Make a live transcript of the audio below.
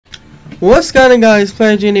What's going on, guys?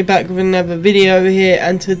 Player Genie back with another video here,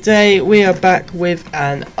 and today we are back with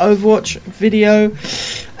an Overwatch video.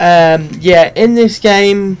 Yeah, in this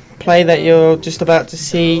game play that you're just about to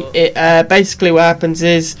see, it basically what happens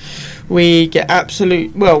is we get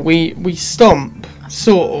we stomp,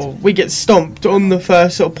 we get stomped on the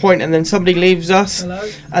first sort of point, and then somebody leaves us.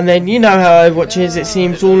 And then you know how Overwatch is, it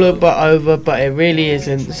seems all but over, but it really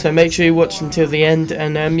isn't. So make sure you watch until the end,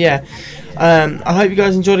 and yeah. I hope you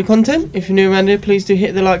guys enjoy the content. If you're new around here, please do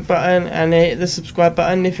hit the like button and hit the subscribe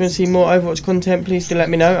button. If you want to see more Overwatch content, please do let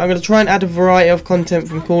me know. I'm going to try and add a variety of content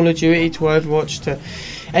from Call of Duty to Overwatch to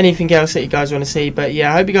anything else that you guys want to see. But yeah,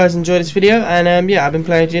 I hope you guys enjoy this video, and yeah, I've been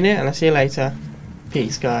Player Genie, and I'll see you later.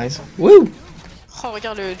 Peace, guys. Woo! Oh,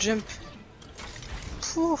 regarde le jump.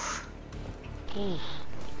 Pouf.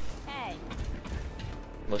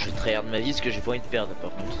 Moi je tryhard ma vie parce que j'ai pas envie de perdre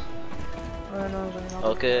par contre. Ouais, non, j'en ai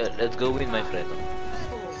marre. Ok, let's go win my friend.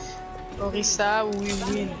 Orisa, we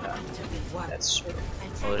win. That's true.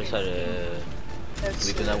 Orisa,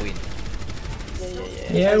 we gonna win.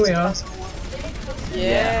 Yeah, we are.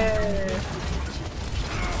 Yeah.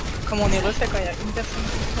 Comme on est refait quand il y a une personne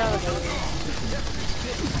qui parle.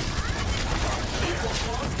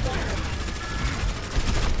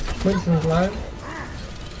 Winston's live.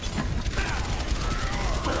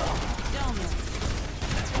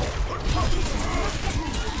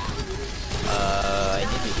 I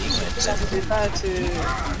need healing. J'arrivais pas à te...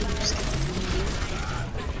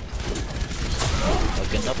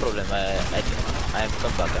 Ok, no problem. I'm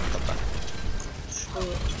come back. I'm come back.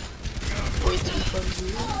 Waiting for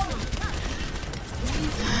you.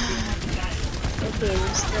 Okay,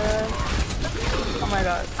 Winston. Oh my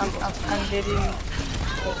god, I'm getting...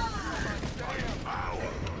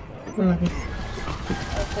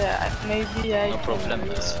 Okay, maybe I No problem.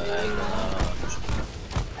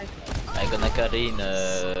 I gonna carry in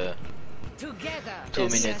 2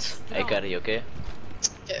 minutes. I carry, okay?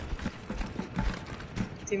 Ok.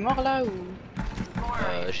 T'es mort là ou?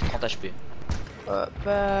 J'ai 30 HP.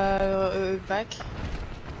 Back.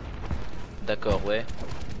 D'accord, ouais.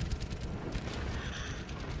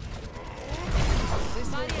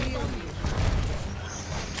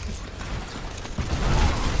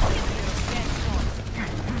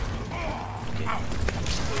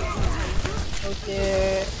 Ok.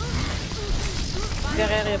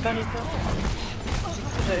 Derrière, y'a pas Reaper. J'ai cru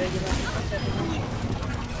que j'allais dire Reaper.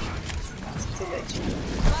 C'était là-dessus.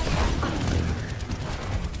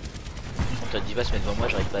 Quand ta diva se met devant moi,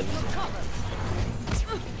 j'arrive pas à viser.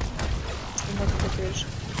 C'est moi qui protège.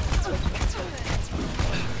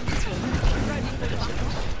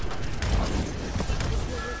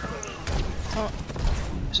 Attends,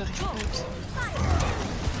 j'arrive pas.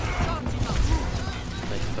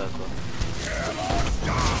 J'arrive pas quoi.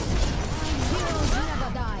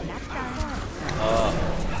 Oh,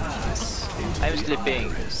 I'm sleeping.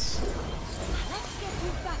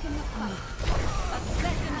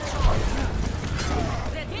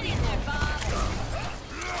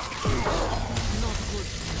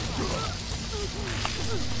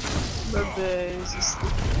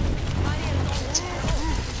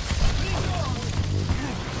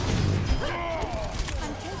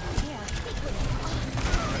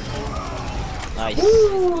 Nice.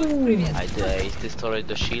 I destroyed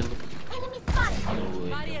the shield.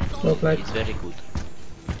 So, it's very good.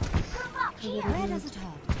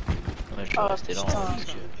 Ouais, je vais rester là parce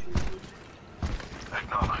que...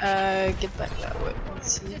 Get back là, ouais,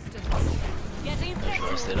 ici. Ouais, je vais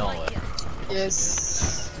rester là, ouais.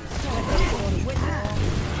 Yes.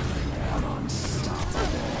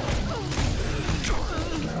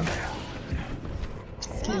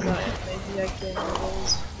 Maybe I can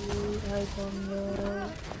raise you, I don't know.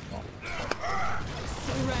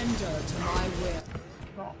 Surrender to my will.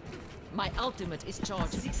 Non. My ultimate is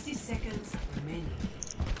charged. 60 seconds remaining.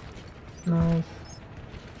 No.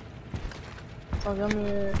 Attends, viens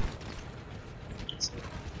me...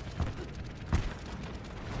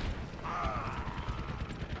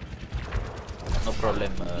 No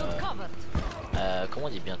problem. Comment on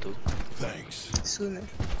dit bientôt? Soon.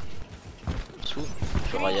 Soon?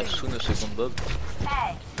 Genre I have soon a second Bob?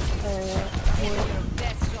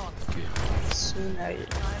 Soon I...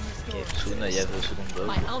 Okay. Soon I have a second Bob.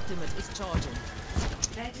 My ultimate is charging.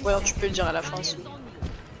 Ouais, alors tu peux le dire à la fin, soon.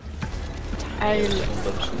 Aïe. Second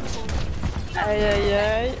Bob soon. Aïe aïe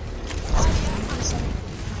aïe.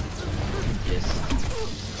 Yes.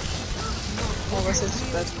 On va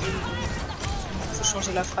s'être pas trop. Faut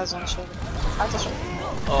changer la phrase entière. Attention.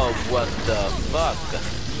 Oh, what the fuck?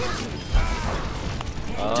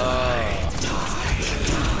 Ah.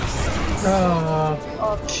 Ah,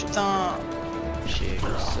 Oh putain. chier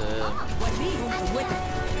comme ça.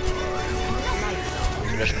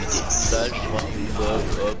 Là je mettais une balle,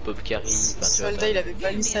 je vois pop carry. Le soldat il avait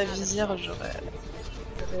pas mis sa visière, j'aurais.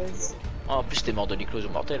 Oh, en plus t'es mort de l'éclosion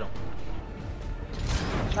mortelle. Hein.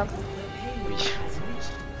 Ah bon? Oui.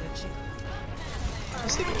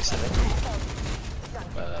 C'est que ça va.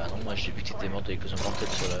 Bah non, moi j'ai vu que t'étais mort de l'éclosion mortelle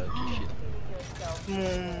sur la Kifi.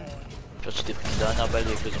 Mon. Tu vois, tu t'es pris une dernière balle de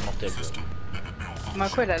l'éclosion mortelle. Ma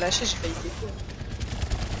quoi elle a lâché, j'ai failli péter.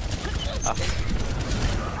 Ah.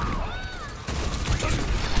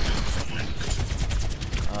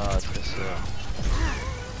 Ah, trésor.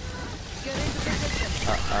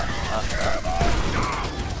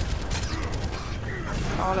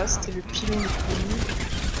 Alors là c'était le pilon le plus nul.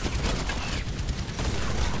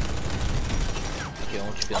 Ok,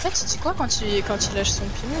 on tu fais En fait, tu dis quoi quand il lâche son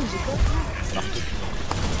pilon, il dit quoi? marque.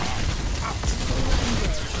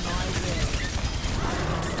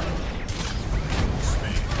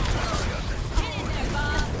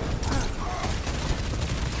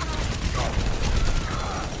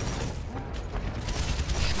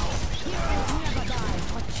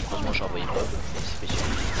 Heureusement j'ai envoyé pas, c'est spécial.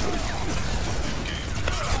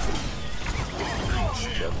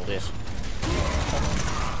 Tu vas mourir.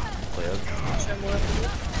 Incroyable. Tu vas mourir.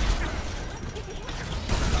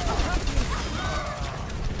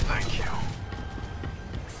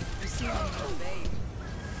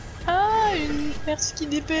 Ah, une perse qui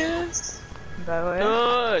DPS. Bah ouais.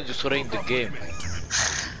 Oh, just running the game.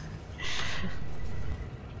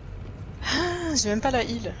 Ah, j'ai même pas la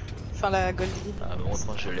heal. Enfin la gold heal. Ah, bon,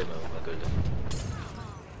 moi je l'aime, ma gold.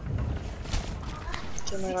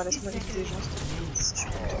 Caméra, laisse-moi aider des gens. Si tu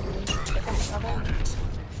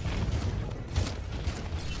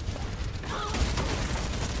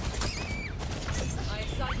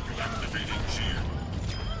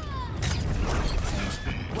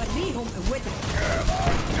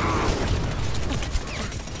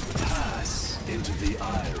Pass into the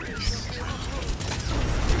iris.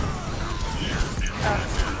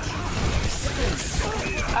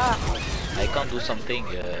 I can't do something,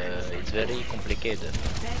 it's very complicated.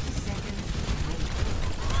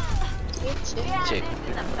 Check.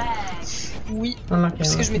 Oui, Unlucky,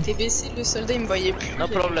 parce que je unlucky. m'étais baissé, le soldat il me voyait plus. No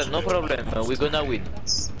problem, no problem. We're gonna win.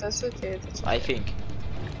 That's okay. I think.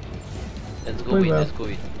 Let's go We win. will. Let's go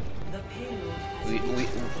win.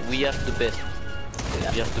 We are the best.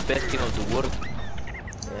 We are the best team of the world.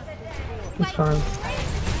 It's fine.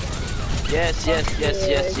 Yes, yes, yes,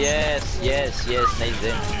 yes, yes, yes, yes. Nice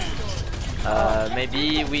then.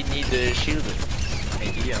 Maybe we need a shield.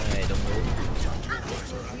 Maybe I don't know.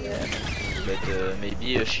 But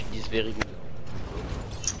maybe a shield is very good.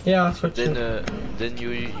 Yeah, I'll switch Then it. then you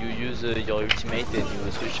use your ultimate and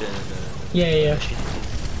you switch and Yeah. shield.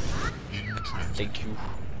 Thank you.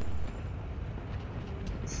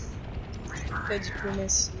 La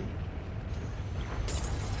diplomatie.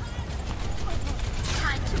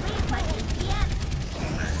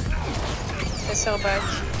 La sœur back.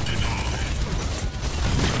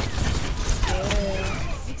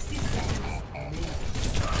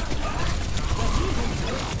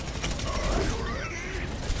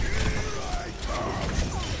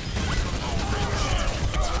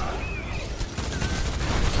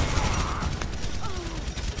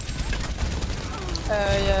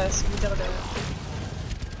 Il y a solidaire là.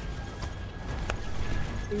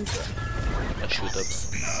 T'es où toi? Ah, je suis au top.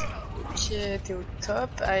 Ok, t'es au top.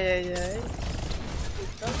 Aïe aïe aïe. T'es au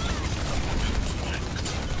top.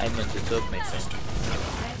 I'm at the top, my friend. 30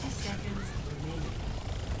 seconds remaining.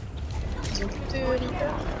 Ils ont plus de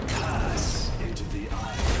Reaper. Pass into the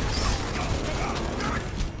iris.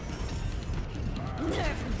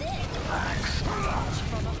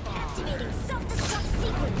 Activating self-destruct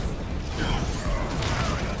sequence.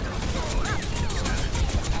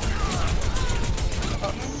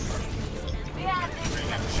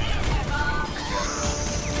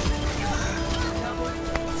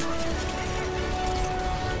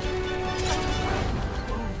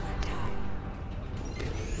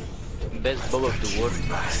 Best bow of the world.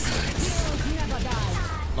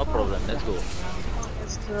 No problem, let's go.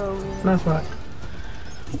 Let's go. Nice work.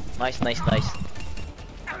 Nice, nice, nice.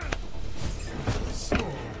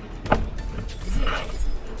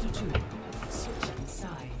 Switching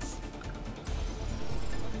sides.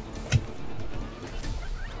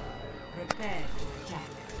 Prepare to attack.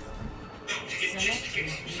 Select your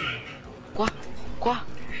hero. Quoi? Quoi?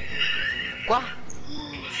 Quoi?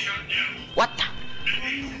 What?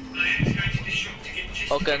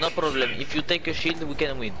 Okay, no problem. If you take a shield, we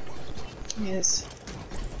can win. Yes.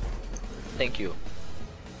 Thank you.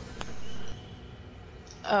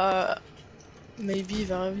 Maybe il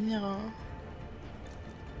va revenir. Hein.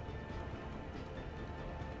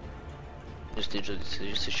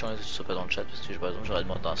 C'est chiant que ce soit pas dans le chat parce que par exemple j'aurais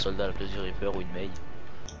demandé à un soldat à la place du Reaper ou une Mei.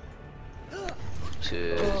 Parce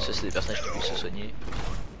que ça c'est des personnages qui peuvent se soigner.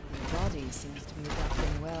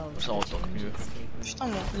 Ça en tant que mieux. Putain,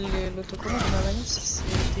 l'autocollant de ma manette, c'est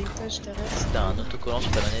décollage derrière. T'as un autocollant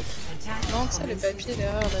sur ta manette? Non, ça, le papier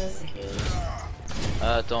derrière là.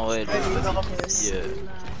 Ah attends ouais, Ouais,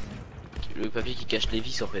 le papier qui cache les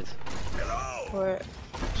vis en fait. Ouais.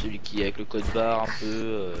 Celui qui est avec le code barre un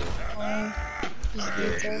peu. Ouais. Il se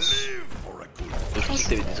détache. Je pensais que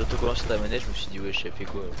t'avais des autocollants sur ta manette, je me suis dit ouais, j'ai fait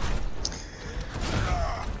quoi?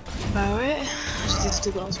 Bah ouais, j'ai des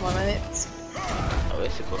autocollants sur ma manette. Ah ouais,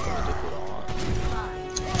 c'est quoi comme autocollant?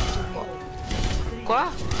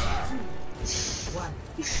 Quoi?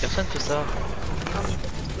 Personne fait ça.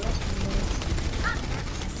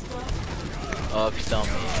 Oh putain mais...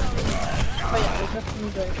 Oh y'a un Reaper qui nous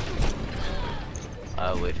bug.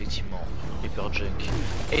 Ah ouais effectivement, Reaper Junk.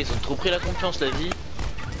 Eh ils ont trop pris la confiance la vie.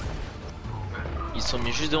 Ils se sont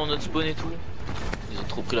mis juste devant notre spawn et tout. Ils ont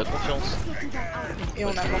trop pris la confiance. Et on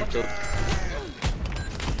a mort. Top.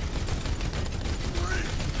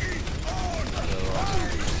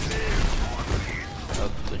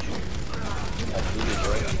 Hop, toi tu prends tout déjà.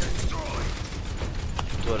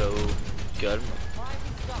 Toi là-haut, calme.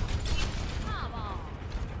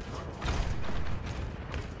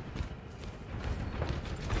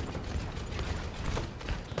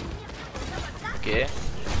 Ok.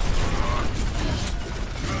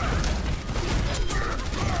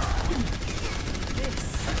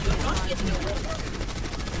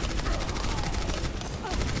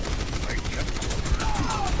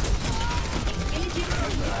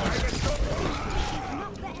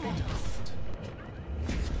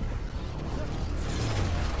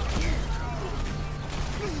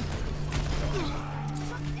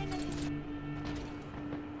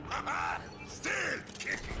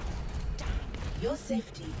 Your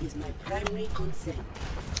safety is my primary concern.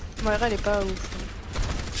 Moira elle est pas ouf.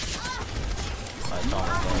 Attends.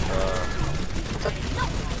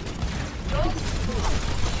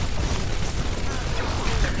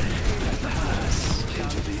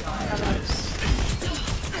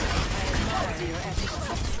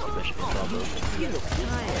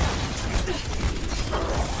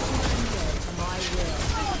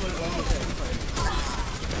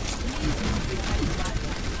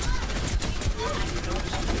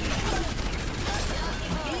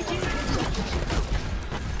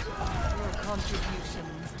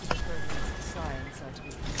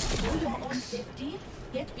 For your own safety,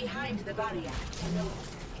 get behind the barrier.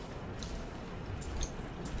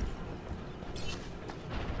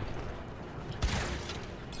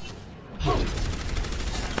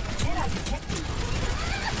 Tape.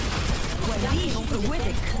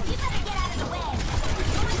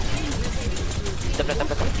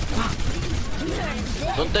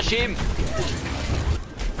 Don't touch him.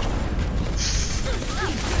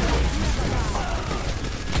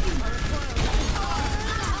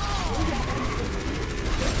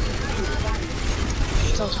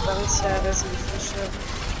 Putain, j'ai pas réussi à baser les flèches.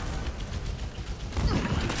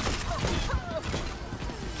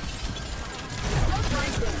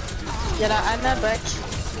 Y'a la Anna back.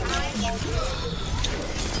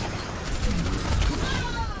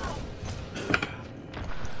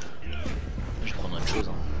 Je vais prendre autre chose.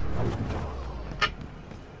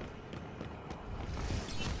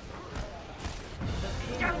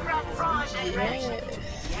 Ouais,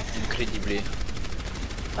 Incrédible.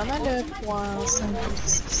 pas mal pour un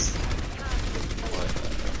 5.6.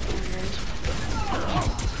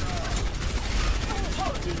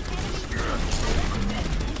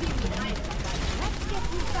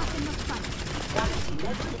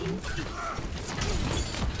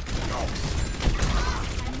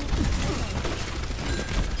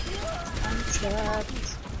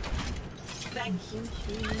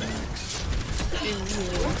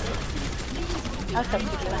 Ah, ça me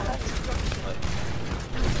fait de la patte.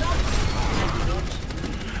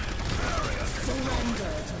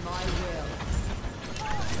 Surrender to my will.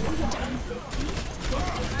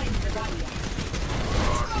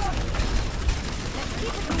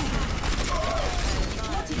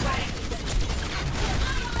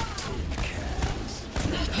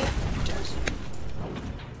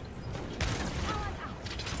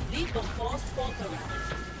 Lead the force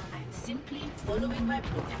authorized. I'm simply following my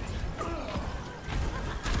program.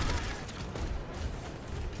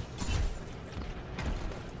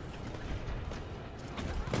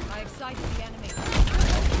 I have sighted the enemy.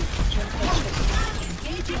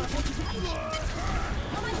 Engaging fortification.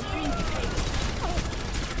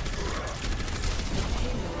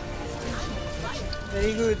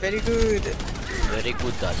 Very good, very good. Very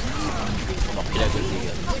good dad. On a repris la gueule des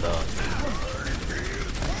gars, c'est pas...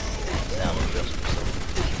 C'est un reverse pour ça.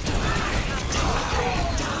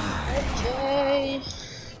 Okay.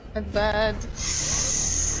 Not bad.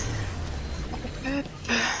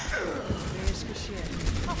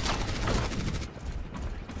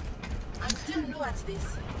 I'm still new at this.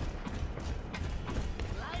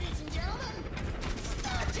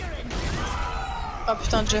 Oh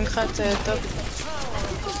putain, Junkrat top.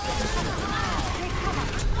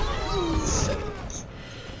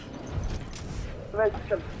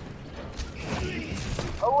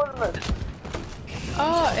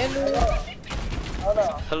 Oh, hello.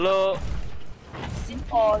 Hello. Simply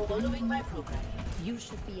following my program. You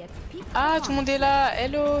should be at peak. Ah, tout le monde est là.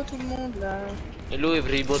 Hello, tout le monde là. Hello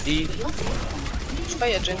everybody. Je sais pas,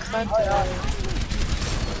 il y a Junkrat. Defense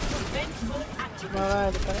mode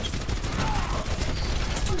Ouais,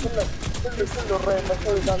 activated. ouais, elle est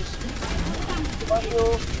pas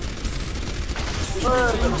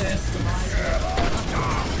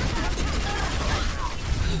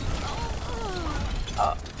là.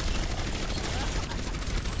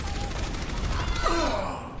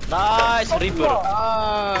 Nice Reaper.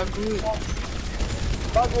 Ah, good.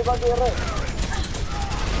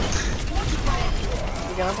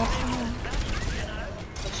 Les gars, avant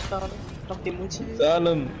quand tu parles, alors que t'es motivé.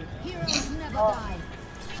 سالم Heroes never die.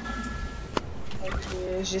 Ok,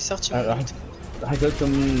 j'ai sorti راح mon... حكيتكم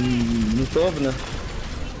من صوبنا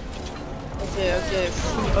Ok,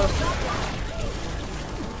 full off.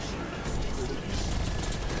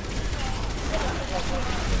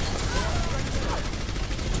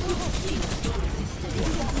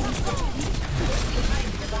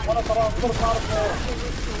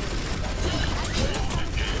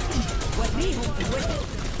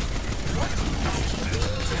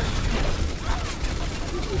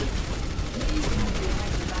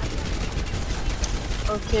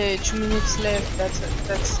 Okay, 2 minutes left.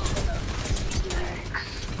 That's.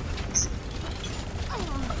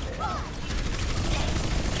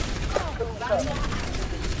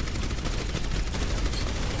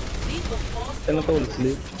 انا طول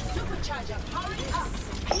سليب Supercharger powering up.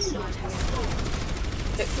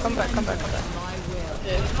 Okay, come back.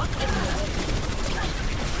 Okay.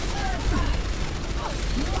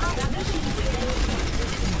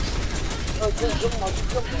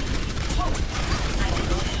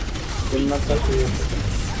 كنا نسوي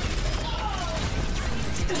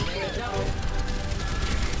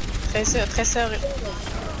Tracer.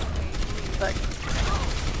 Back.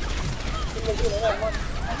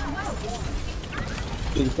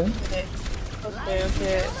 كيلتن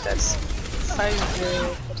Okay. That's 5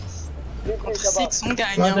 contre 6, on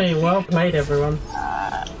gagne. Well, Hein. day, well played, everyone.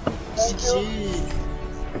 GG.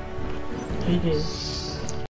 GG.